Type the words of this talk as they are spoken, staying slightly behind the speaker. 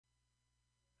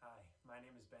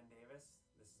Ben Davis,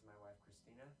 this is my wife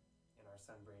Christina, and our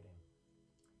son Braden.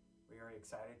 We are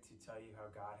excited to tell you how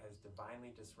God has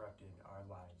divinely disrupted our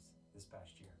lives this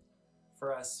past year.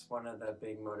 For us, one of the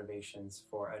big motivations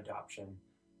for adoption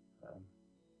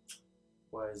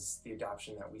was the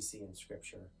adoption that we see in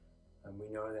Scripture. We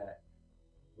know that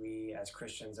we as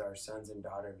Christians are sons and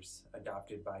daughters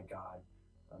adopted by God,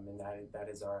 and that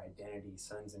is our identity,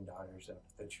 sons and daughters of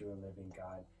the true and living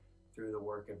God, through the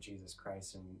work of Jesus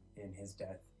Christ and in his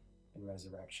death and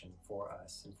resurrection for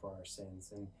us and for our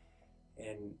sins.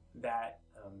 And that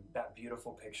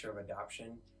beautiful picture of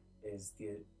adoption is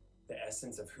the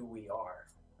essence of who we are.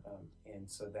 And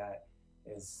so that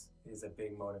is a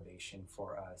big motivation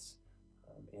for us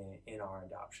in our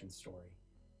adoption story.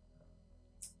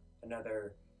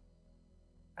 Another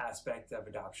aspect of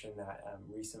adoption that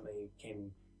recently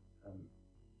came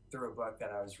through a book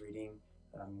that I was reading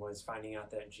was finding out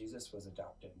that Jesus was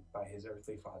adopted by his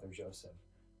earthly father, Joseph.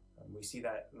 We see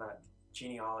that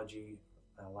genealogy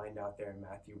lined out there in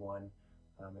Matthew 1,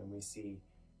 and we see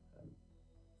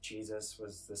Jesus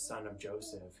was the son of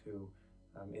Joseph, who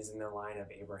is in the line of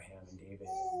Abraham and David.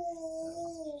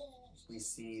 We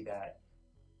see that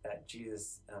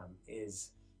Jesus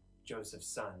is Joseph's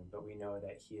son, but we know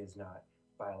that he is not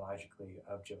biologically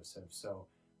of Joseph. So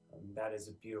that is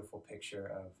a beautiful picture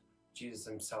of Jesus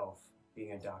himself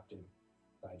being adopted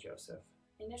by Joseph.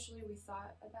 Initially, we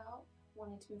thought about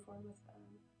wanting to move forward with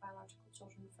biological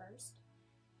children first,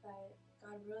 but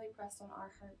God really pressed on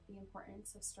our heart the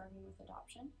importance of starting with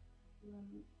adoption.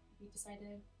 We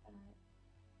decided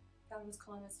God was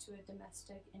calling us to a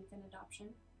domestic infant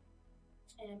adoption,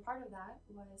 and part of that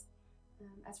was,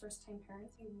 as first-time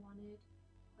parents, we wanted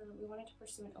to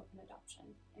pursue an open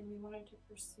adoption, and we wanted to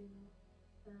pursue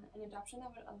an adoption that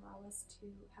would allow us to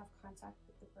have contact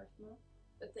with the birth mom.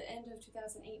 At the end of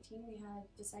 2018, we had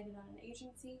decided on an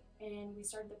agency, and we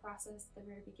started the process at the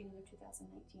very beginning of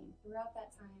 2019. Throughout that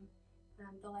time,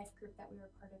 the life group that we were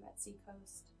part of at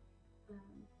Seacoast,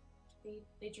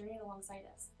 they journeyed alongside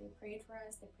us. They prayed for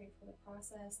us, they prayed for the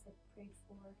process, they prayed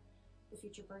for the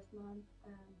future birth mom,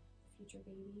 the future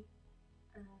baby.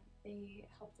 They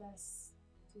helped us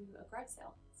do a garage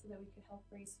sale so that we could help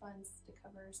raise funds to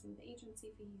cover some of the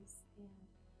agency fees, and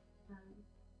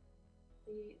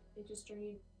they just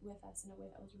journeyed with us in a way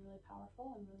that was really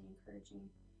powerful and really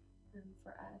encouraging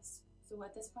for us. So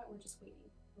at this point, we're just waiting.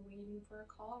 We're waiting for a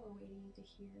call. We're waiting to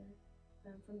hear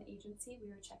from the agency. We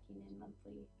were checking in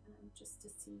monthly just to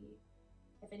see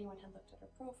if anyone had looked at our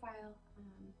profile,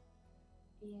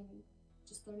 and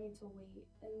just learning to wait.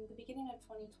 In the beginning of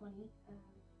 2020,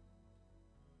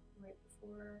 right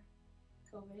before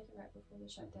COVID, right before the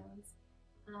shutdowns,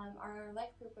 our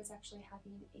life group was actually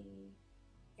having a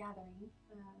gathering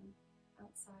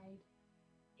outside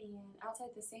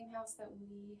the same house that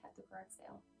we had the garage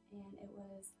sale, and it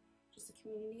was just a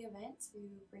community event to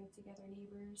bring together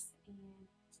neighbors. And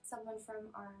someone from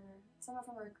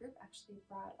our group actually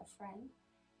brought a friend,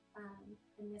 and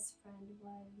this friend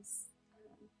was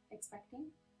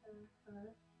expecting her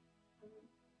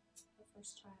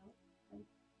first child. And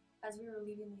as we were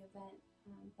leaving the event,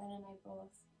 Ben and I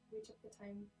we took the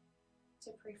time to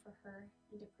pray for her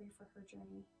and to pray for her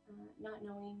journey, not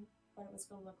knowing what it was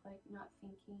going to look like, not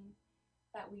thinking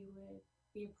that we would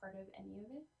be a part of any of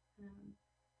it.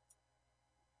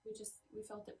 We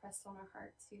felt it pressed on our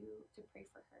heart to pray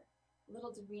for her.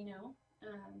 Little did we know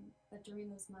that during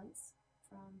those months,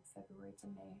 from February to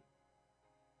May,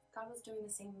 God was doing the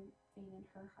same thing in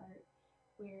her heart,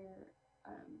 where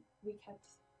He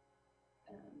kept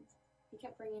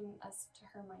bringing us to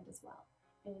her mind as well.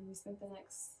 And we spent the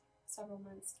next several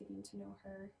months getting to know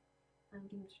her,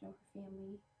 getting to know her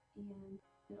family, and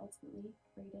ultimately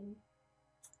Braden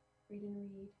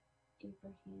Reed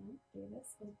Abraham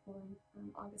Davis was born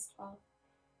on August 12th,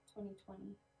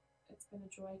 2020. It's been a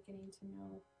joy getting to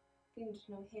know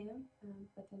him,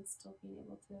 but then still being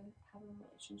able to have a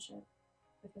relationship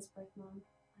with his birth mom,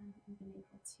 and being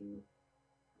able to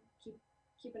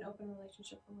keep an open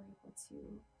relationship where we're able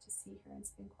to see her and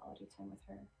spend quality time with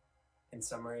her. In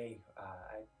summary,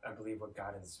 I believe what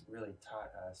God has really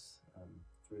taught us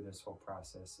through this whole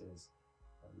process is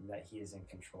that He is in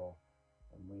control.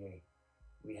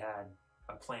 We had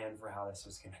a plan for how this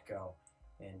was going to go,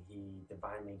 and He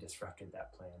divinely disrupted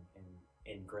that plan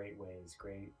in great ways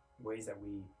that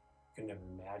we couldn't have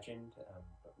imagined,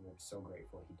 but we're so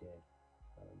grateful He did.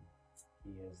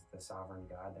 He is the sovereign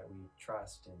God that we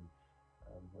trust, and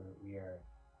we are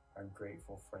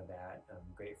grateful for that.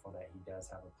 I'm grateful that He does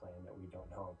have a plan that we don't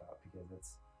know about, because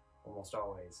it's almost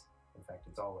always, in fact,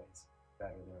 it's always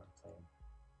better than our plan.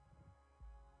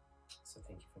 So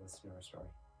thank you for listening to our story.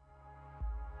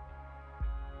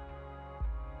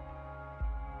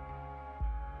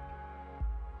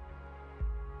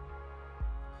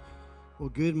 Well,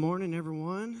 good morning,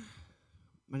 everyone.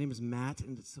 My name is Matt,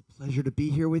 and it's a pleasure to be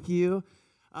here with you.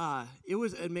 It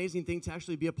was an amazing thing to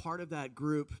actually be a part of that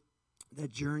group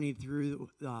that journeyed through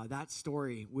that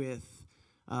story with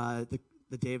the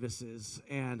Davises.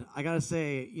 And I got to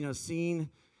say, seeing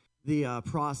the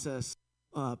process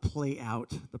play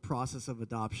out, the process of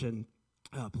adoption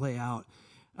play out,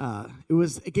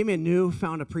 it gave me a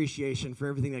newfound appreciation for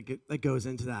everything that goes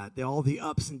into that. All the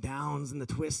ups and downs and the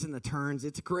twists and the turns.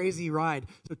 It's a crazy ride.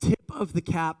 So tip of the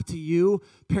cap to you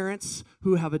parents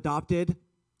who have adopted.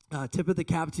 Tip of the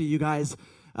cap to you guys.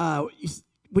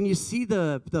 When you see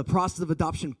the process of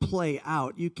adoption play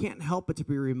out, you can't help but to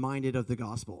be reminded of the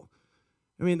gospel.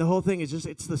 I mean, the whole thing is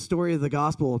it's the story of the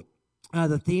gospel.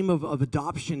 The theme of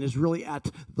adoption is really at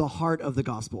the heart of the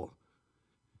gospel.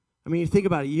 I mean, you think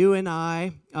about it. You and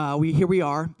I, here we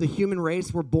are, the human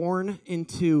race. We're born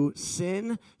into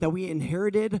sin that we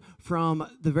inherited from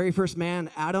the very first man,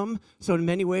 Adam. So in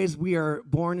many ways, we are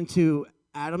born into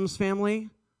Adam's family.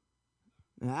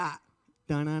 But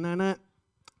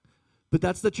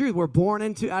that's the truth. We're born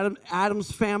into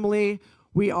Adam's family.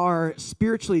 We are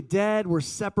spiritually dead. We're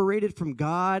separated from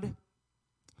God.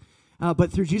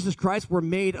 But through Jesus Christ, we're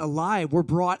made alive. We're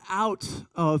brought out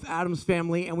of Adam's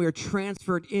family, and we are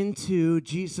transferred into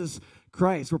Jesus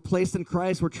Christ. We're placed in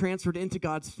Christ. We're transferred into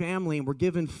God's family, and we're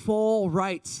given full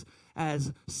rights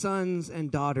as sons and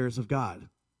daughters of God.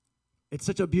 It's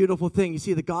such a beautiful thing. You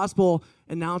see, the gospel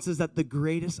announces that the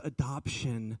greatest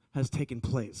adoption has taken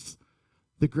place.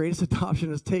 The greatest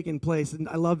adoption has taken place. And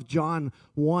I love John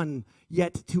 1.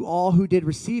 Yet to all who did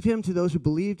receive him, to those who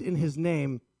believed in his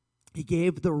name, he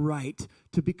gave the right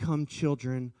to become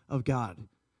children of God.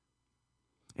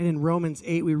 And in Romans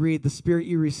 8, we read, the Spirit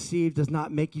you received does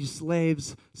not make you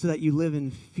slaves so that you live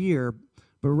in fear,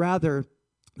 but rather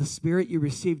the Spirit you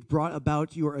received brought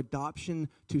about your adoption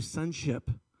to sonship.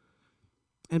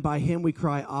 And by him we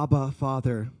cry, Abba,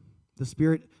 Father. The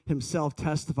Spirit himself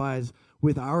testifies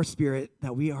with our spirit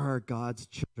that we are God's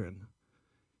children.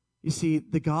 You see,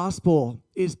 the gospel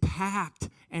is packed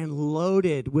and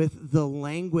loaded with the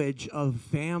language of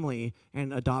family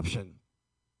and adoption.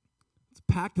 It's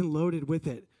packed and loaded with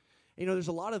it. There's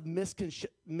a lot of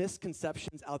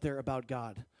misconceptions out there about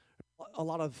God. A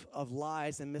lot of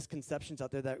lies and misconceptions out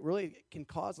there that really can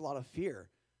cause a lot of fear.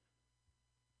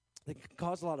 They can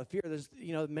cause a lot of fear.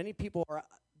 Many people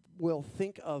will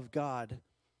think of God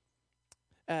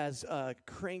as a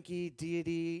cranky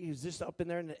deity who's just up in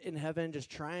there in heaven,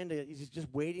 he's just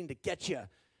waiting to get you.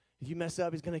 If you mess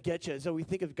up, he's going to get you. So we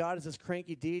think of God as this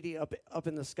cranky deity up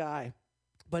in the sky.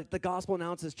 But the gospel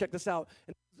announces, check this out,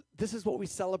 and this is what we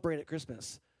celebrate at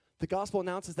Christmas. The gospel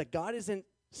announces that God isn't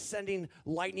sending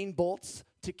lightning bolts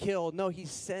to kill. No, he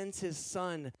sends his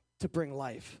son to bring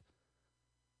life.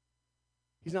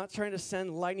 He's not trying to send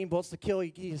lightning bolts to kill.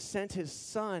 He has sent his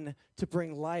son to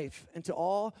bring life. And to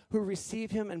all who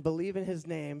receive him and believe in his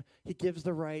name, he gives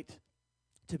the right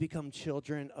to become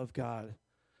children of God,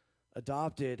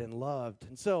 adopted and loved.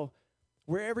 And so,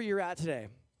 wherever you're at today,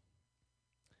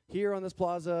 here on this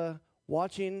plaza,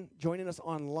 watching, joining us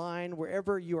online,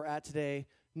 wherever you are at today,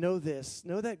 know this.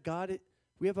 Know that God,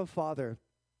 we have a Father.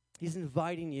 He's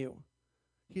inviting you.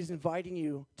 He's inviting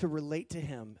you to relate to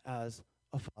him as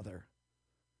a father.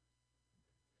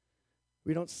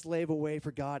 We don't slave away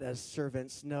for God as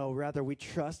servants. No, rather we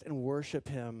trust and worship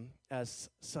him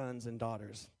as sons and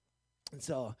daughters. And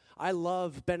so I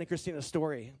love Ben and Christina's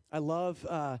story. I love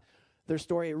their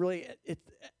story.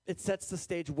 It sets the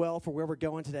stage well for where we're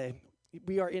going today.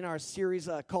 We are in our series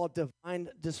called Divine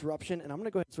Disruption, and I'm going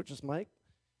to go ahead and switch this mic.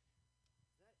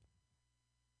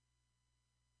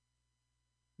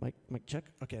 Mic check?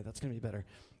 Okay, that's going to be better.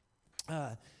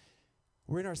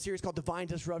 We're in our series called Divine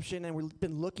Disruption, and we've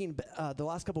been looking, the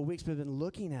last couple of weeks, we've been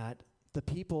looking at the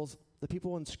people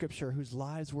in Scripture whose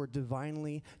lives were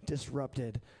divinely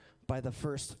disrupted by the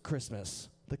first Christmas,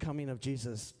 the coming of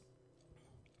Jesus.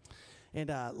 And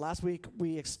last week,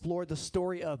 we explored the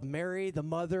story of Mary, the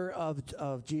mother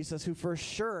of Jesus, who for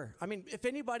sure, if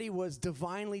anybody was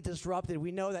divinely disrupted,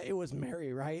 we know that it was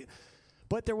Mary, right?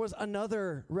 But there was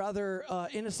another rather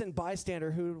innocent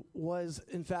bystander who was,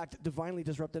 in fact, divinely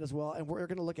disrupted as well, and we're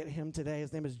going to look at him today.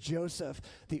 His name is Joseph,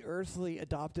 the earthly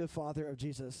adoptive father of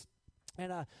Jesus.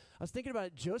 And I was thinking about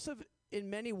it. Joseph, in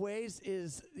many ways,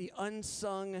 is the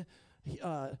unsung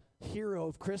hero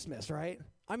of Christmas, right?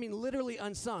 Literally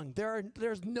unsung.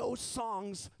 There's no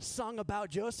songs sung about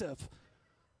Joseph.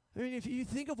 If you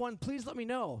think of one, please let me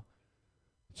know.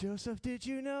 Joseph, did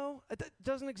you know? It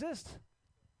doesn't exist.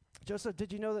 Joseph,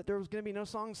 did you know that there was going to be no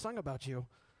songs sung about you?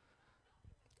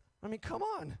 Come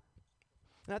on.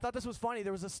 And I thought this was funny.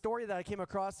 There was a story that I came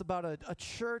across about a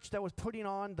church that was putting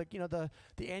on the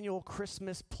annual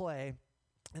Christmas play,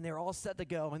 and they were all set to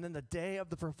go. And then the day of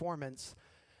the performance,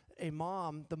 a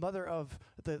mom, the mother of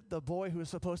the boy who was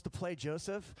supposed to play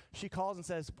Joseph, she calls and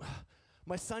says,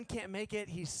 "My son can't make it.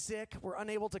 He's sick. We're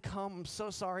unable to come. I'm so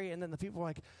sorry." And then the people were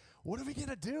like, "What are we going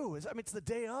to do? It's the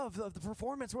day of the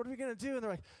performance. What are we going to do?" And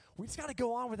they're like, "We just got to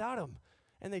go on without him."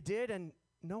 And they did, and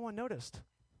no one noticed.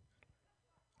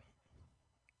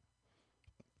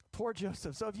 Poor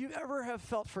Joseph. So if you ever have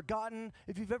felt forgotten,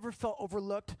 if you've ever felt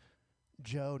overlooked,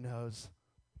 Joe knows.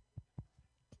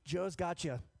 Joe's got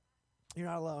you. You're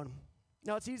not alone.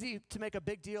 Now, it's easy to make a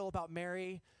big deal about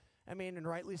Mary, and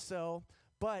rightly so,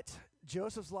 but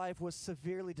Joseph's life was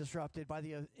severely disrupted by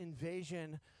the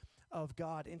invasion of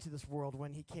God into this world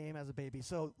when he came as a baby.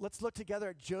 So let's look together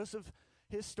at Joseph,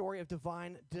 his story of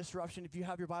divine disruption. If you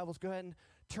have your Bibles, go ahead and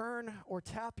turn or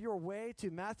tap your way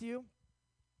to Matthew.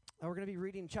 We're going to be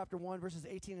reading chapter 1, verses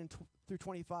 18 through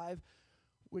 25,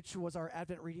 which was our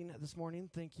Advent reading this morning.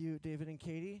 Thank you, David and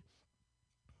Katie.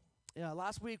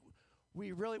 Last week,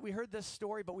 we heard this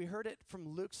story, but we heard it from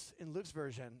Luke's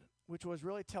version, which was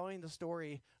really telling the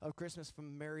story of Christmas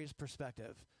from Mary's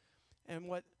perspective. And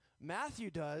what Matthew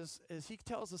does is he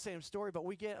tells the same story, but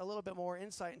we get a little bit more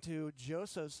insight into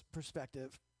Joseph's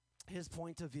perspective, his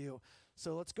point of view.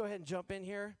 So let's go ahead and jump in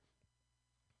here.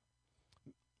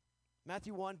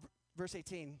 Matthew 1, verse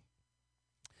 18.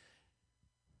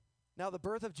 Now the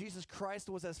birth of Jesus Christ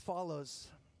was as follows.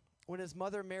 When his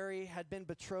mother Mary had been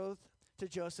betrothed to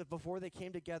Joseph before they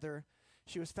came together,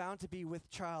 she was found to be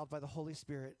with child by the Holy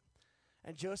Spirit.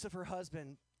 And Joseph, her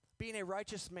husband, being a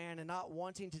righteous man and not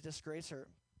wanting to disgrace her,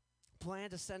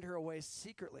 planned to send her away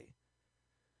secretly.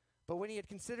 But when he had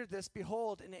considered this,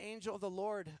 behold, an angel of the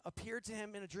Lord appeared to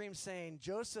him in a dream, saying,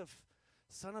 "Joseph,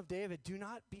 son of David, do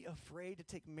not be afraid to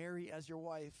take Mary as your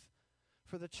wife,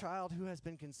 for the child who has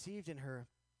been conceived in her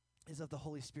is of the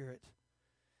Holy Spirit.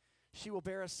 She will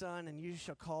bear a son, and you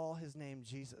shall call his name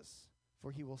Jesus,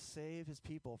 for he will save his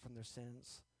people from their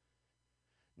sins."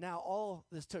 Now all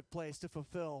this took place to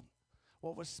fulfill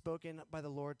what was spoken by the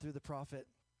Lord through the prophet.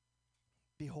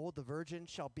 "Behold, the virgin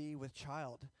shall be with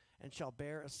child, and shall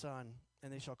bear a son,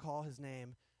 and they shall call his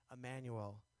name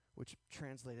Emmanuel," which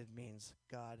translated means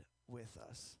God with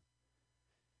us.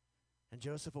 And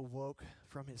Joseph awoke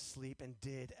from his sleep and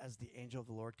did as the angel of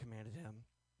the Lord commanded him,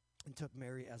 and took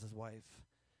Mary as his wife,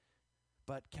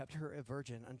 but kept her a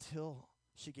virgin until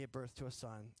she gave birth to a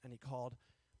son, and he called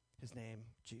his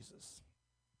name Jesus.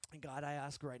 And God, I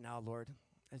ask right now, Lord,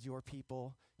 as your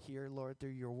people here, Lord, through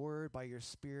your word, by your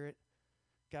Spirit,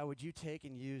 God, would you take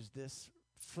and use this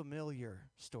familiar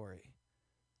story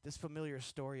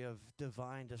of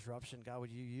divine disruption? God,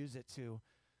 would you use it to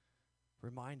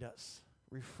remind us,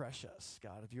 refresh us,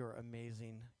 God, of your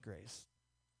amazing grace.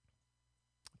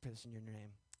 I pray this in your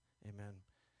name. Amen.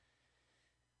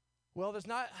 Well, there's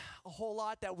not a whole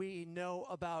lot that we know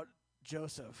about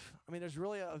Joseph. There's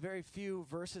really a very few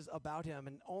verses about him,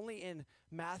 and only in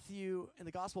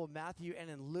the Gospel of Matthew and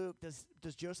in Luke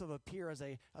does Joseph appear as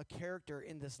a character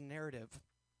in this narrative.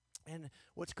 And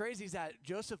what's crazy is that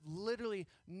Joseph, literally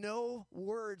no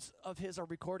words of his are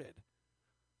recorded.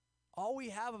 All we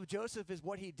have of Joseph is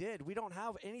what he did. We don't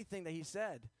have anything that he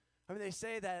said. They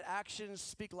say that actions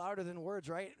speak louder than words,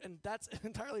 right? And that's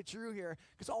entirely true here,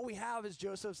 because all we have is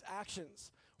Joseph's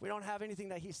actions. We don't have anything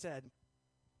that he said.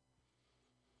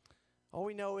 All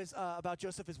we know is about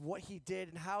Joseph is what he did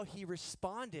and how he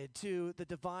responded to the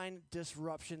divine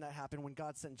disruption that happened when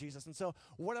God sent Jesus. And so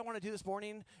what I want to do this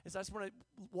morning is I just want to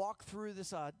walk through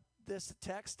this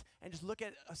text and just look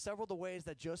at several of the ways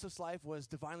that Joseph's life was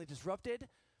divinely disrupted,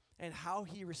 and how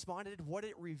he responded, what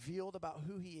it revealed about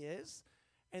who he is,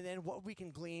 and then what we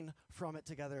can glean from it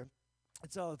together.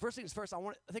 And so the first things first, I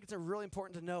think it's really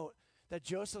important to note that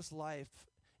Joseph's life,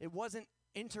 it wasn't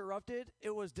interrupted, it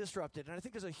was disrupted. And I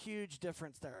think there's a huge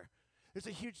difference there. There's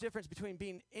a huge difference between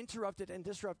being interrupted and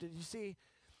disrupted. You see,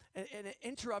 an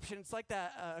interruption, it's like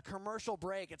that commercial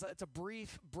break. It's a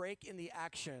brief break in the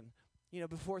action,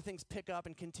 before things pick up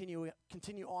and continue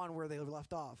on where they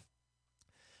left off.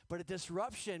 But a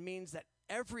disruption means that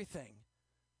everything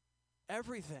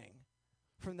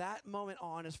from that moment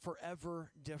on is forever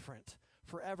different.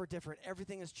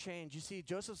 Everything has changed. You see,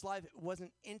 Joseph's life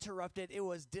wasn't interrupted, it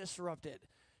was disrupted.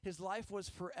 His life was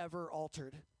forever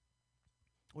altered.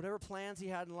 Whatever plans he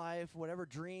had in life, whatever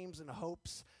dreams and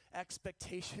hopes,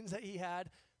 expectations that he had,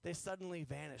 they suddenly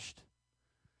vanished.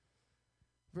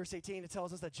 Verse 18, it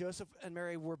tells us that Joseph and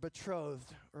Mary were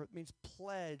betrothed, or it means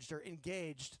pledged or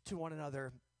engaged to one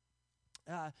another.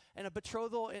 And a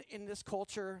betrothal in this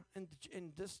culture,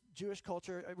 in this Jewish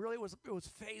culture, it was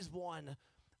phase one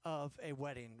of a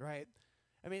wedding, right?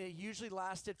 I mean, it usually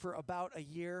lasted for about a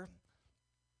year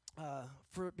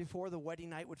before the wedding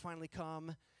night would finally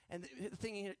come. And the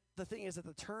thing is that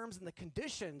the terms and the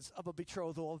conditions of a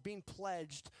betrothal, of being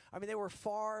pledged, I mean, they were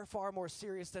far, far more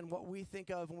serious than what we think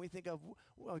of when we think of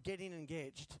getting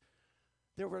engaged.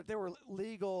 There were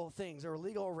legal things, there were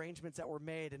legal arrangements that were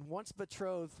made, and once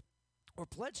betrothed or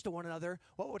pledged to one another,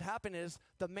 what would happen is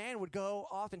the man would go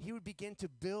off and he would begin to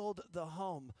build the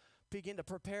home, begin to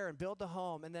prepare and build the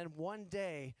home, and then one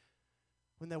day,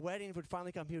 when the wedding would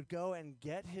finally come, he would go and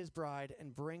get his bride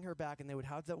and bring her back, and they would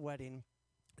have that wedding,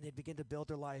 and they'd begin to build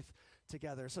their life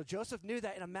together. So Joseph knew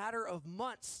that in a matter of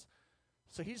months,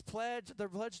 so they're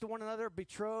pledged to one another,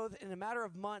 betrothed. In a matter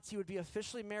of months, he would be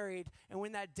officially married, and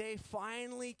when that day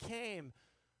finally came,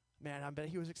 man, I bet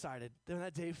he was excited. When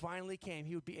that day finally came,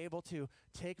 he would be able to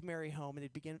take Mary home, and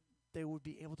they would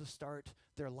be able to start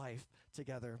their life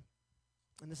together.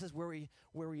 And this is where we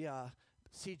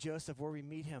see Joseph, where we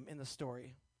meet him in the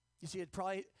story. You see, it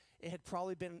had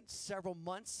probably been several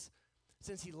months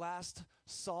since he last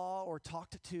saw or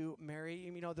talked to Mary.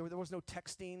 You know, there was no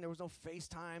texting, there was no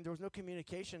FaceTime, there was no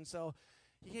communication. So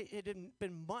it had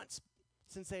been months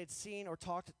since they had seen or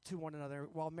talked to one another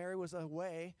while Mary was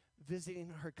away visiting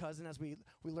her cousin, as we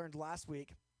learned last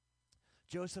week.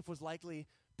 Joseph was likely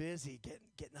busy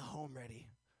getting the home ready.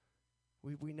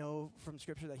 We know from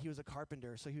Scripture that he was a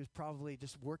carpenter, so he was probably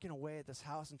just working away at this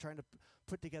house and trying to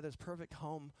put together this perfect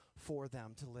home for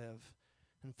them to live.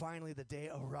 And finally, the day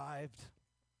arrived.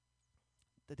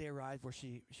 The day arrived where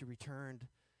she returned,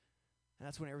 and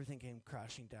that's when everything came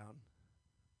crashing down.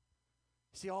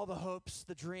 See, all the hopes,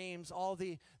 the dreams, all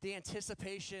the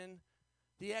anticipation,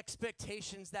 the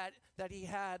expectations that he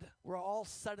had were all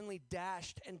suddenly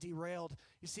dashed and derailed.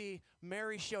 You see,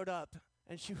 Mary showed up,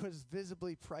 and she was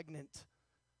visibly pregnant.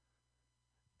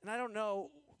 And I don't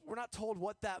know, we're not told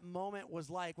what that moment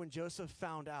was like when Joseph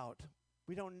found out.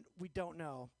 We don't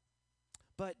know.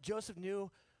 But Joseph knew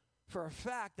for a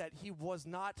fact that he was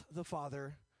not the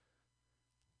father.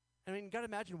 I mean, you got to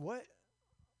imagine what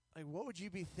would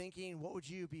you be thinking? What would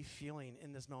you be feeling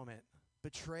in this moment?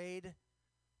 Betrayed,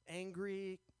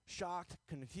 angry, shocked,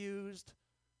 confused,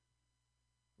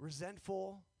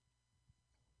 resentful,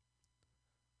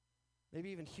 maybe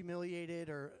even humiliated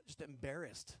or just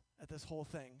embarrassed at this whole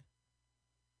thing.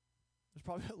 There's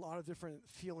probably a lot of different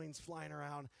feelings flying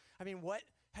around. I mean, what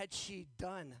had she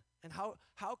done? And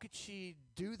how could she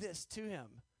do this to him?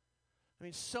 I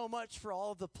mean, so much for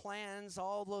all of the plans,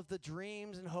 all of the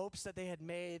dreams and hopes that they had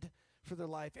made for their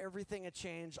life. Everything had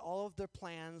changed. All of their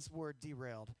plans were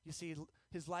derailed. You see,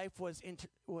 his life wasn't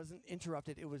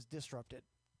interrupted. It was disrupted.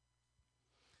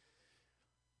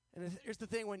 And here's the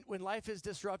thing, when life is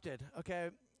disrupted, okay,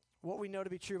 what we know to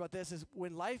be true about this is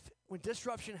when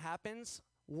disruption happens,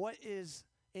 what is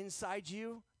inside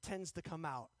you tends to come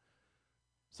out.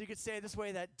 So you could say it this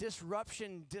way, that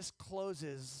disruption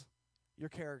discloses your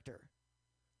character.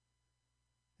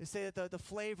 They say that the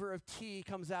flavor of tea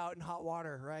comes out in hot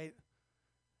water, right?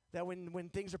 That when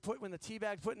the tea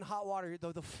bag's put in hot water,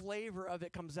 the flavor of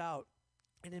it comes out.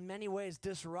 And in many ways,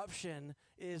 disruption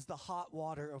is the hot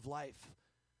water of life.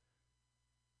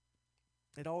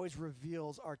 It always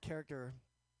reveals our character.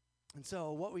 And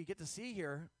so what we get to see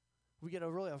here, we get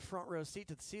a front row seat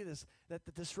to see this, that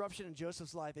the disruption in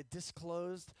Joseph's life, it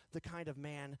disclosed the kind of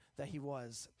man that he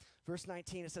was. Verse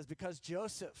 19, it says, because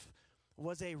Joseph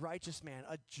was a righteous man,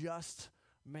 a just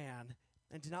man,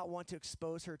 and did not want to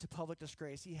expose her to public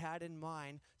disgrace, he had in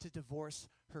mind to divorce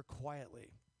her quietly.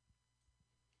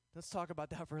 Let's talk about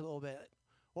that for a little bit.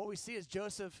 What we see is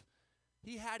Joseph,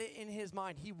 he had it in his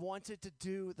mind. He wanted to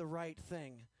do the right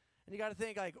thing. And you got to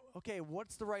think like, okay,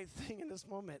 what's the right thing in this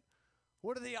moment?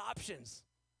 What are the options?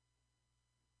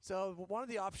 So one of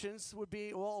the options would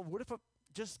be, well, what if I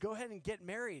just go ahead and get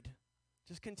married?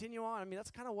 Just continue on. I mean,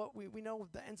 that's kind of what we know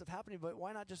that ends up happening, but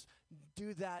why not just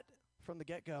do that from the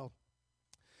get-go?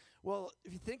 Well,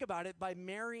 if you think about it, by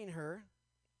marrying her,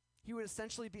 he would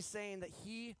essentially be saying that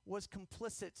he was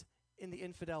complicit in the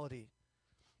infidelity.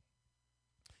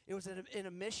 It was an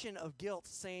admission of guilt,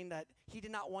 saying that he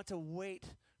did not want to wait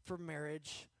for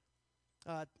marriage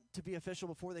to be official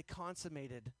before they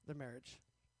consummated the marriage.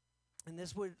 And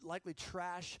this would likely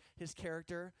trash his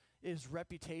character, his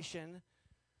reputation.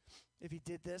 If he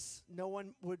did this, no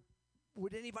one would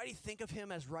anybody think of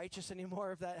him as righteous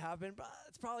anymore if that happened? But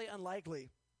it's probably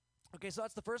unlikely. Okay, so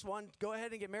that's the first one. Go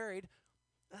ahead and get married.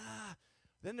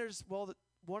 Then there's,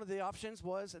 one of the options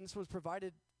was, and this was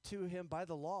provided to him by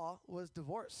the law, was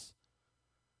divorce.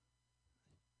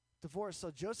 Divorce.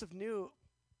 So Joseph knew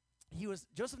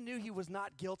Joseph knew he was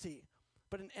not guilty,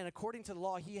 and according to the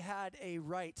law, he had a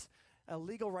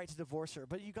legal right to divorce her.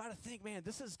 But you got to think, man,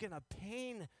 this is going to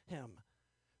pain him.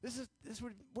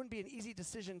 Wouldn't be an easy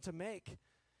decision to make.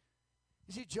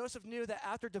 You see, Joseph knew that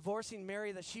after divorcing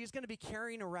Mary, that she's going to be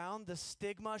carrying around the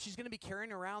stigma. She's going to be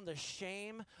carrying around the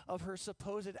shame of her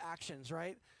supposed actions,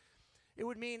 right? It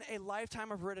would mean a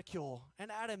lifetime of ridicule.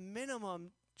 And at a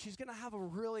minimum, she's going to have a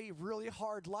really, really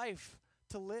hard life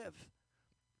to live.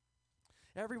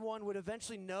 Everyone would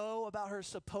eventually know about her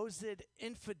supposed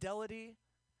infidelity.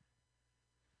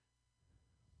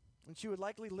 And she would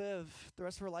likely live the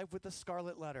rest of her life with a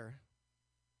scarlet letter.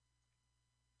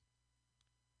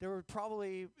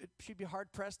 She'd be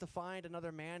hard-pressed to find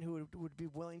another man who would be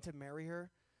willing to marry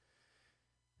her.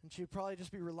 And she'd probably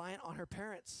just be reliant on her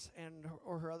parents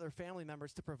or her other family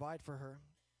members to provide for her.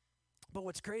 But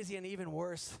what's crazy and even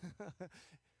worse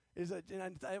is that,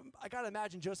 and I got to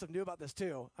imagine Joseph knew about this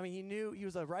too. I mean, he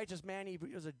was a righteous man. He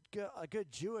was a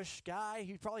good Jewish guy.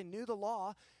 He probably knew the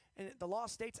law. And the law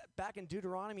states back in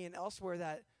Deuteronomy and elsewhere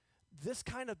that this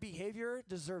kind of behavior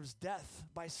deserves death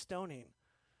by stoning.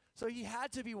 So he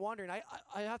had to be wondering,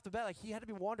 I have to bet, he had to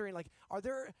be wondering, are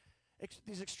there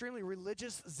these extremely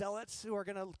religious zealots who are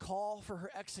going to call for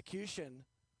her execution?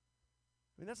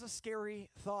 I mean, that's a scary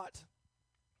thought.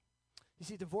 You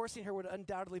see, divorcing her would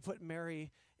undoubtedly put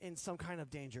Mary in some kind of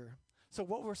danger. So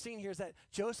what we're seeing here is that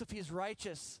Joseph, he's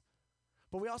righteous,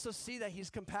 but we also see that he's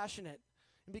compassionate.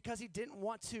 And because he didn't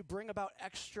want to bring about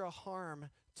extra harm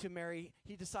to Mary,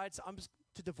 he decides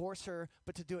to divorce her,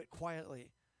 but to do it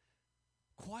quietly.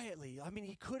 Quietly. I mean,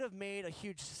 he could have made a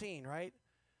huge scene, right?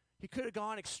 He could have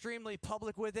gone extremely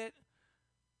public with it,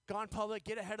 gone public,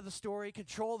 get ahead of the story,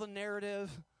 control the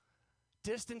narrative,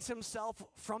 distance himself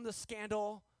from the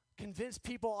scandal, convince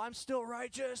people I'm still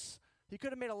righteous. He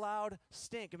could have made a loud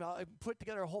stink about put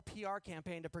together a whole PR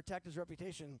campaign to protect his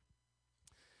reputation.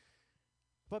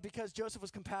 But because Joseph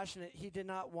was compassionate, he did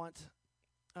not want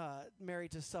Mary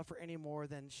to suffer any more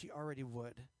than she already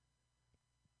would.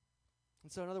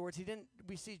 And so in other words,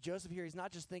 we see Joseph here, he's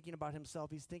not just thinking about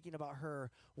himself, he's thinking about her.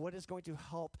 What is going to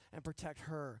help and protect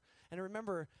her? And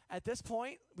remember, at this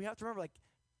point, we have to remember,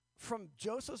 from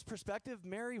Joseph's perspective,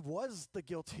 Mary was the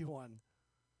guilty one.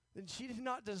 And she did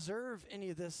not deserve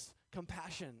any of this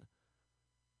compassion.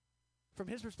 From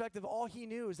his perspective, all he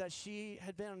knew is that she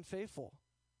had been unfaithful.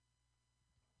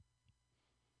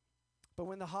 But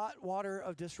when the hot water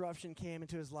of disruption came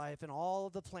into his life and all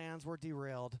of the plans were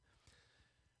derailed,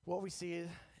 what we see,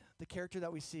 the character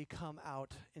that we see come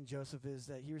out in Joseph is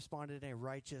that he responded in a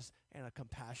righteous and a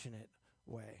compassionate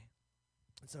way.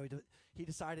 And so he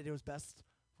decided it was best,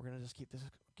 we're going to just keep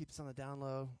this on the down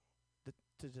low,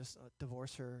 to just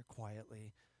divorce her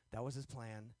quietly. That was his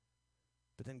plan.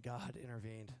 But then God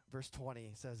intervened. Verse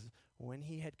 20 says, when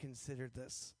he had considered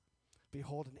this,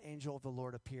 behold, an angel of the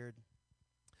Lord appeared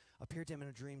to him in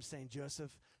a dream, saying,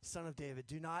 Joseph, son of David,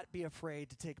 do not be afraid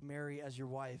to take Mary as your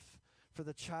wife, for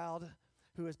the child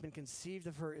who has been conceived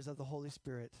of her is of the Holy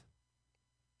Spirit.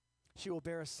 She will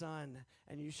bear a son,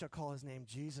 and you shall call his name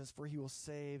Jesus, for he will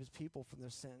save his people from their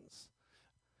sins.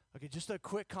 Okay, just a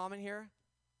quick comment here.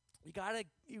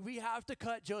 We have to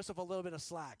cut Joseph a little bit of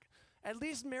slack. At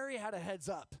least Mary had a heads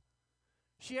up.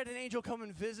 She had an angel come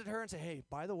and visit her and say, hey,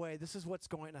 by the way, this is what's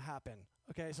going to happen.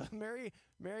 Okay, so Mary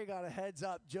got a heads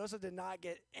up. Joseph did not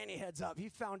get any heads up. He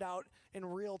found out in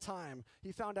real time.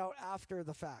 He found out after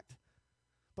the fact.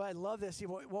 But I love this.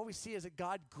 What we see is that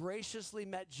God graciously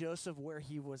met Joseph where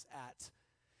he was at,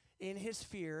 in his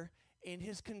fear, in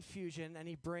his confusion, and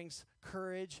he brings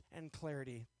courage and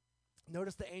clarity.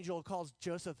 Notice the angel calls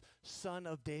Joseph son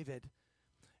of David.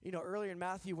 You know, earlier in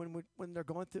Matthew, when they're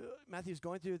going through, Matthew's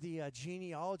going through the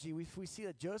genealogy, we see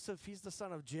that Joseph, he's the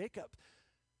son of Jacob.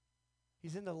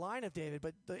 He's in the line of David,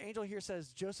 but the angel here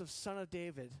says Joseph, son of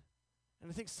David. And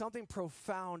I think something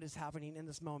profound is happening in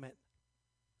this moment.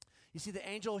 You see, the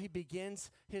angel, he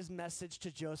begins his message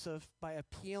to Joseph by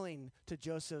appealing to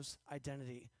Joseph's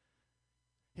identity,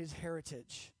 his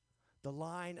heritage, the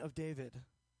line of David.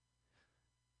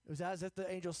 It was as if the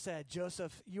angel said,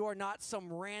 Joseph, you are not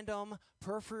some random,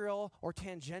 peripheral, or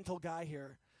tangential guy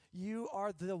here. You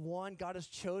are the one God has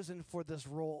chosen for this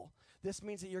role. This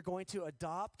means that you're going to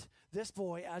adopt this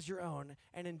boy as your own,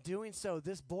 and in doing so,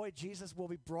 this boy, Jesus, will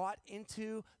be brought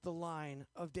into the line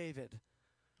of David,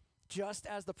 just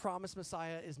as the promised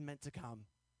Messiah is meant to come.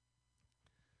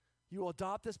 You will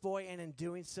adopt this boy, and in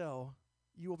doing so,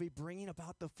 you will be bringing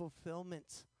about the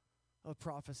fulfillment of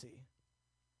prophecy.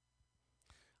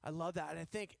 I love that, and I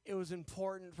think it was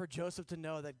important for Joseph to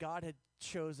know that God had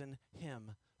chosen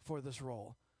him for this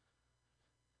role,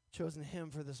 chosen him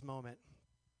for this moment.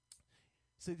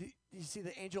 So you see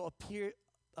the angel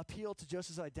appealed to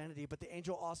Joseph's identity, but the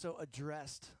angel also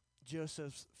addressed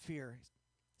Joseph's fear.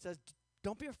 He says,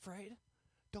 don't be afraid.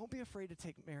 Don't be afraid to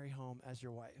take Mary home as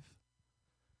your wife.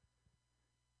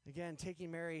 Again,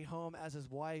 taking Mary home as his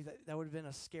wife, that would have been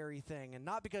a scary thing. And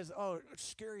not because, oh,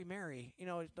 scary Mary.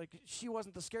 Like she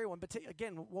wasn't the scary one. But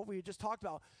again, what we just talked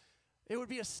about, it would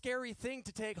be a scary thing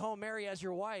to take home Mary as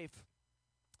your wife.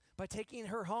 By taking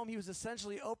her home, he was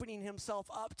essentially opening himself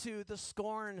up to the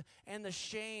scorn and the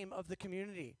shame of the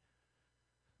community.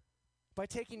 By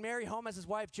taking Mary home as his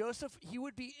wife, Joseph, he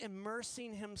would be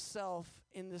immersing himself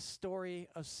in this story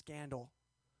of scandal.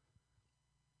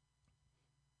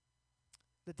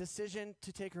 The decision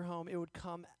to take her home, it would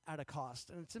come at a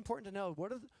cost. And it's important to know,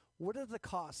 what are the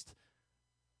costs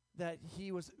that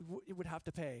he would have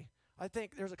to pay? I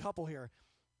think there's a couple here.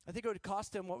 I think it would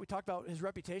cost him what we talked about, his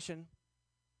reputation.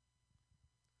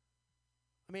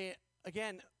 I mean,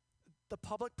 again, the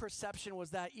public perception was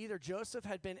that either Joseph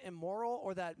had been immoral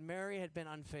or that Mary had been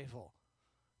unfaithful.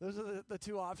 Those are the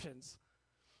two options.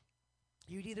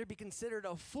 You'd either be considered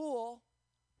a fool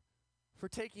for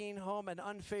taking home an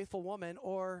unfaithful woman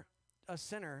or a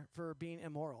sinner for being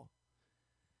immoral.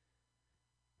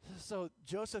 So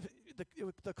Joseph,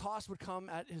 the cost would come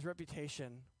at his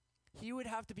reputation. He would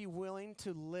have to be willing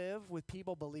to live with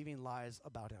people believing lies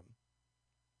about him.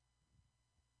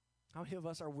 How many of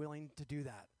us are willing to do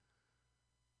that?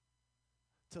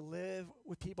 To live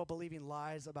with people believing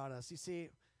lies about us. You see,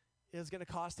 it was going to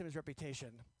cost him his reputation.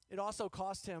 It also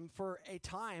cost him, for a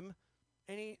time,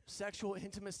 any sexual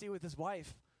intimacy with his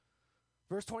wife.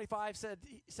 Verse 25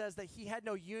 says that he had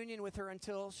no union with her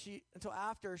until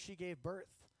after she gave birth.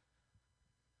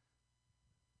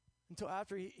 Until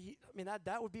after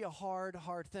that would be a hard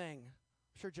thing.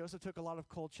 I'm sure Joseph took a lot of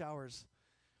cold showers.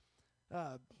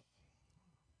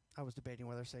 I was debating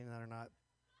whether saying that or not.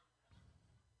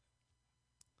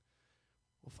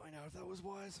 We'll find out if that was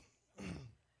wise.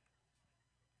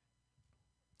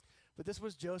 But this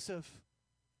was Joseph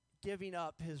giving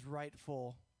up his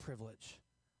rightful privilege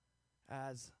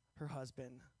as her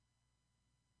husband.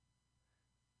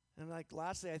 And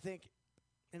lastly, I think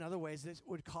in other ways this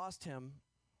would cost him,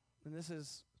 and this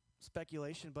is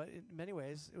speculation, but in many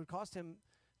ways it would cost him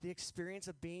the experience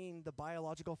of being the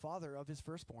biological father of his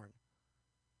firstborn.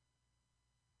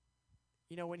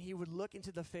 When he would look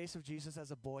into the face of Jesus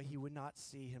as a boy, he would not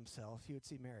see himself. He would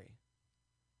see Mary.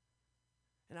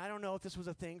 And I don't know if this was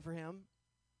a thing for him,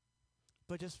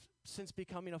 but just since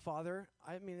becoming a father,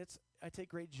 I take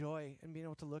great joy in being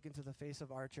able to look into the face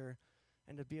of Archer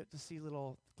and to be able to see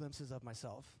little glimpses of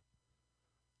myself.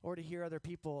 Or to hear other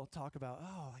people talk about,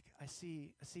 I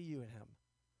see you in him.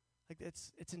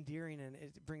 It's endearing and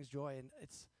it brings joy, and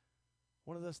it's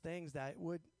one of those things that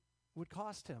would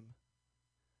cost him.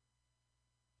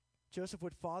 Joseph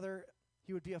would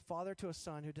be a father to a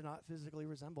son who did not physically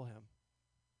resemble him.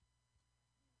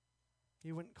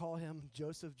 He wouldn't call him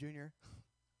Joseph Jr.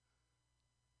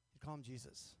 He'd call him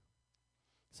Jesus.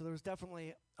 So there was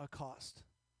definitely a cost.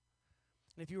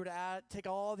 And if you were to take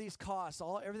all these costs,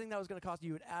 everything that was going to cost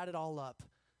you would add it all up.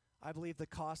 I believe the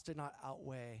cost did not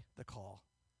outweigh the call.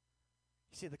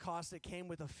 You see, the cost, it came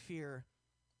with a fear,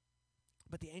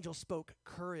 but the angel spoke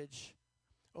courage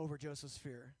over Joseph's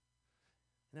fear.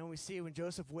 And then when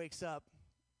Joseph wakes up,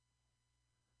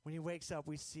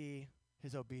 we see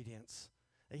his obedience.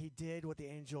 That he did what the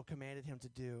angel commanded him to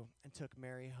do and took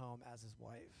Mary home as his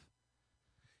wife.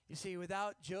 You see,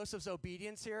 without Joseph's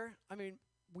obedience here,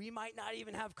 we might not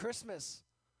even have Christmas.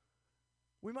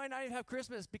 We might not even have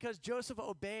Christmas because Joseph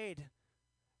obeyed.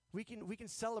 We can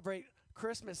celebrate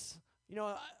Christmas,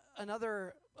 a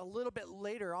little bit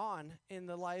later on in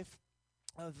the life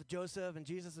of Joseph and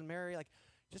Jesus and Mary,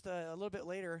 just a little bit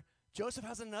later, Joseph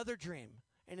has another dream.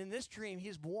 And in this dream,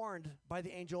 he's warned by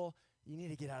the angel, you need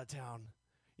to get out of town.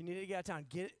 You need to get out of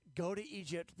town. Go to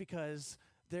Egypt because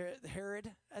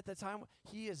Herod at the time,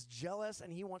 he is jealous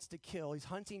and he wants to kill. He's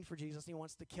hunting for Jesus and he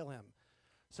wants to kill him.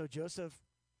 So Joseph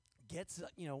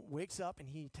wakes up and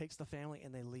he takes the family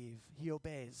and they leave. He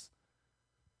obeys.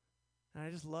 And I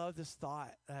just love this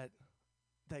thought that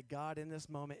God in this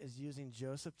moment is using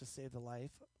Joseph to save the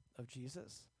life of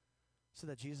Jesus so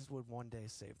that Jesus would one day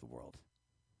save the world.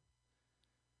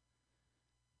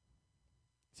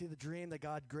 See, the dream that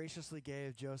God graciously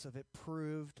gave Joseph, it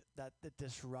proved that the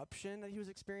disruption that he was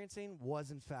experiencing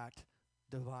was in fact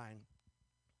divine.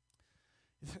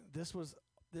 This was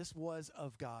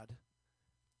of God.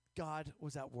 God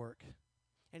was at work.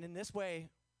 And in this way,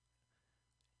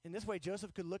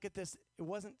 Joseph could look at this. It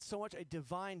wasn't so much a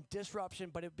divine disruption,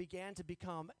 but it began to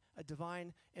become a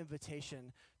divine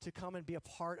invitation to come and be a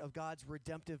part of God's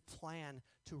redemptive plan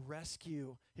to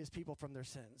rescue his people from their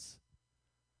sins.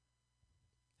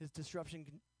 His disruption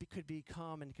could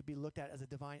become and could be looked at as a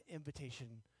divine invitation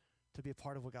to be a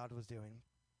part of what God was doing.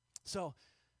 So,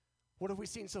 what have we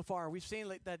seen so far? We've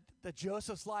seen that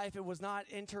Joseph's life, it was not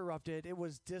interrupted, it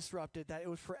was disrupted, that it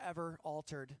was forever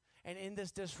altered. And in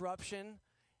this disruption,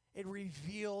 it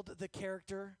revealed the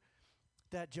character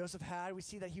that Joseph had. We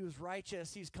see that he was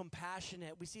righteous, he's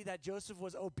compassionate. We see that Joseph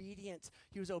was obedient.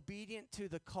 He was obedient to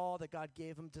the call that God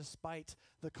gave him despite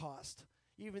the cost.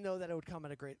 Even though that it would come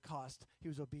at a great cost, he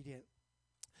was obedient.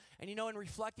 And in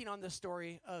reflecting on the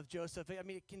story of Joseph,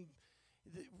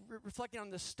 reflecting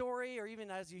on the story, or even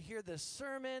as you hear this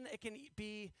sermon, it can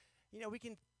be, we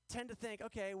can tend to think,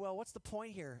 okay, well, what's the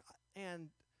point here? And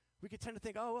we could tend to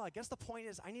think, oh, well, I guess the point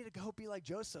is I need to go be like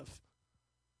Joseph.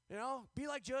 Be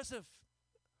like Joseph.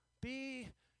 Be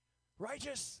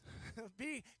righteous.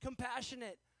 Be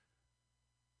compassionate.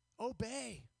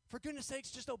 Obey. For goodness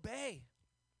sakes, just obey.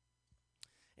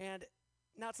 And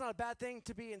now, it's not a bad thing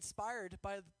to be inspired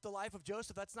by the life of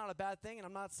Joseph. That's not a bad thing, and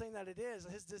I'm not saying that it is.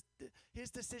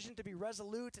 His decision to be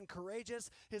resolute and courageous,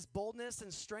 his boldness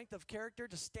and strength of character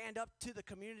to stand up to the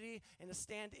community and to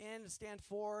stand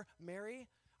for Mary,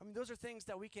 those are things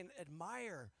that we can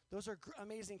admire. Those are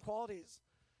amazing qualities.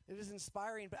 It is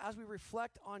inspiring, but as we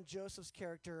reflect on Joseph's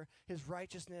character, his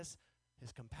righteousness,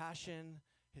 his compassion,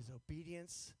 his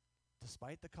obedience,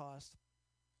 despite the cost,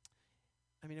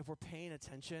 if we're paying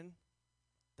attention,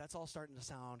 that's all starting to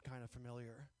sound kind of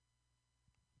familiar.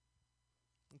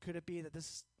 And could it be that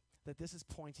this is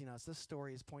pointing us, this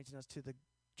story is pointing us to the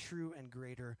true and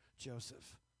greater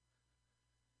Joseph?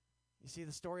 You see,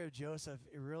 the story of Joseph,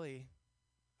 it really,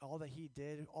 all that he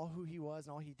did, all who he was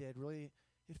and all he did, really,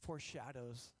 it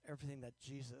foreshadows everything that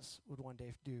Jesus would one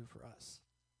day do for us.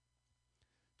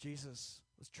 Jesus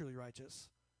was truly righteous.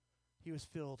 He was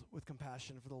filled with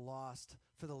compassion for the lost,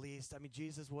 for the least.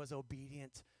 Jesus was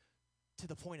obedient to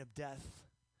the point of death.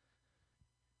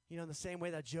 In the same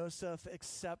way that Joseph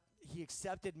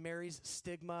accepted Mary's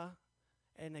stigma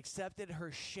and accepted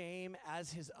her shame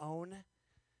as his own.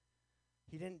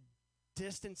 He didn't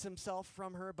distance himself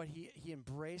from her, but he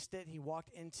embraced it. He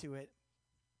walked into it.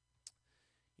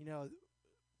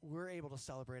 We're able to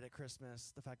celebrate at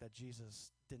Christmas the fact that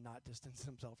Jesus did not distance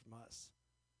himself from us,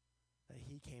 that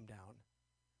he came down.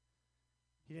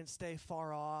 He didn't stay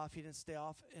far off. He didn't stay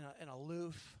off in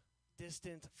aloof,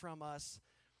 distant from us.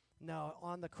 No,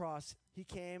 on the cross, he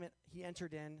came and he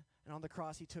entered in, and on the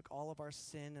cross, he took all of our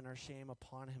sin and our shame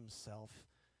upon himself.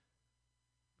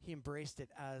 He embraced it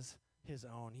as his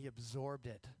own. He absorbed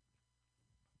it.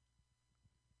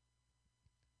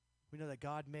 We know that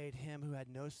God made him who had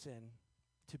no sin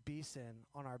to be sin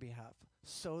on our behalf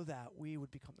so that we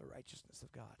would become the righteousness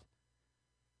of God.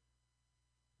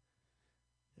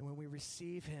 And when we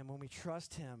receive him, when we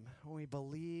trust him, when we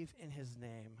believe in his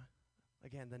name,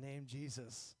 again, the name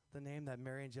Jesus, the name that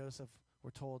Mary and Joseph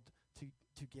were told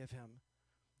to give him,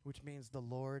 which means the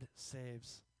Lord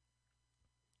saves.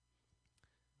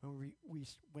 When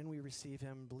we receive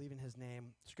him, believe in his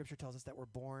name, Scripture tells us that we're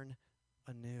born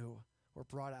anew. We're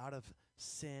brought out of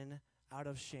sin, out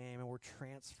of shame, and we're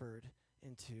transferred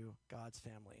into God's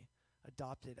family,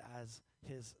 adopted as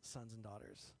his sons and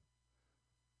daughters.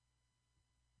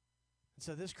 And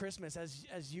so this Christmas,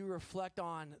 as you reflect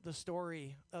on the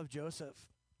story of Joseph,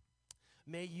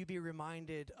 may you be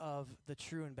reminded of the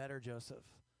true and better Joseph,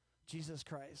 Jesus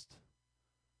Christ,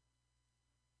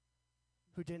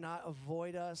 who did not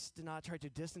avoid us, did not try to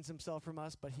distance himself from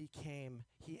us, but he came,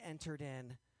 he entered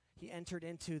in. He entered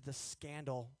into the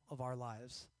scandal of our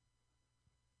lives.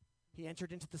 He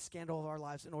entered into the scandal of our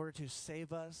lives in order to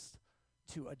save us,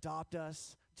 to adopt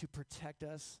us, to protect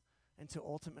us, and to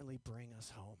ultimately bring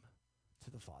us home to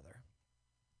the Father.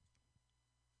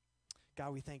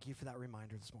 God, we thank you for that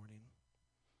reminder this morning.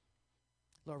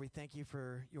 Lord, we thank you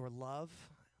for your love.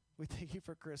 We thank you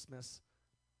for Christmas.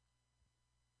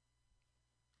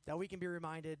 That we can be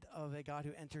reminded of a God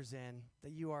who enters in,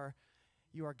 that you are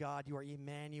God, you are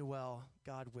Emmanuel,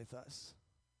 God with us.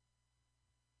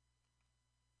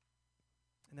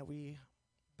 And that we,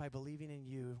 by believing in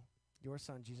you, your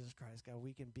Son, Jesus Christ, God,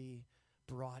 we can be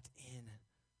brought in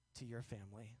to your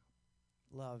family,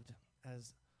 loved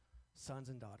as sons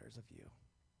and daughters of you.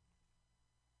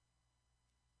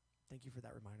 Thank you for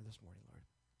that reminder this morning, Lord.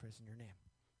 Praise in your name.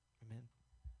 Amen.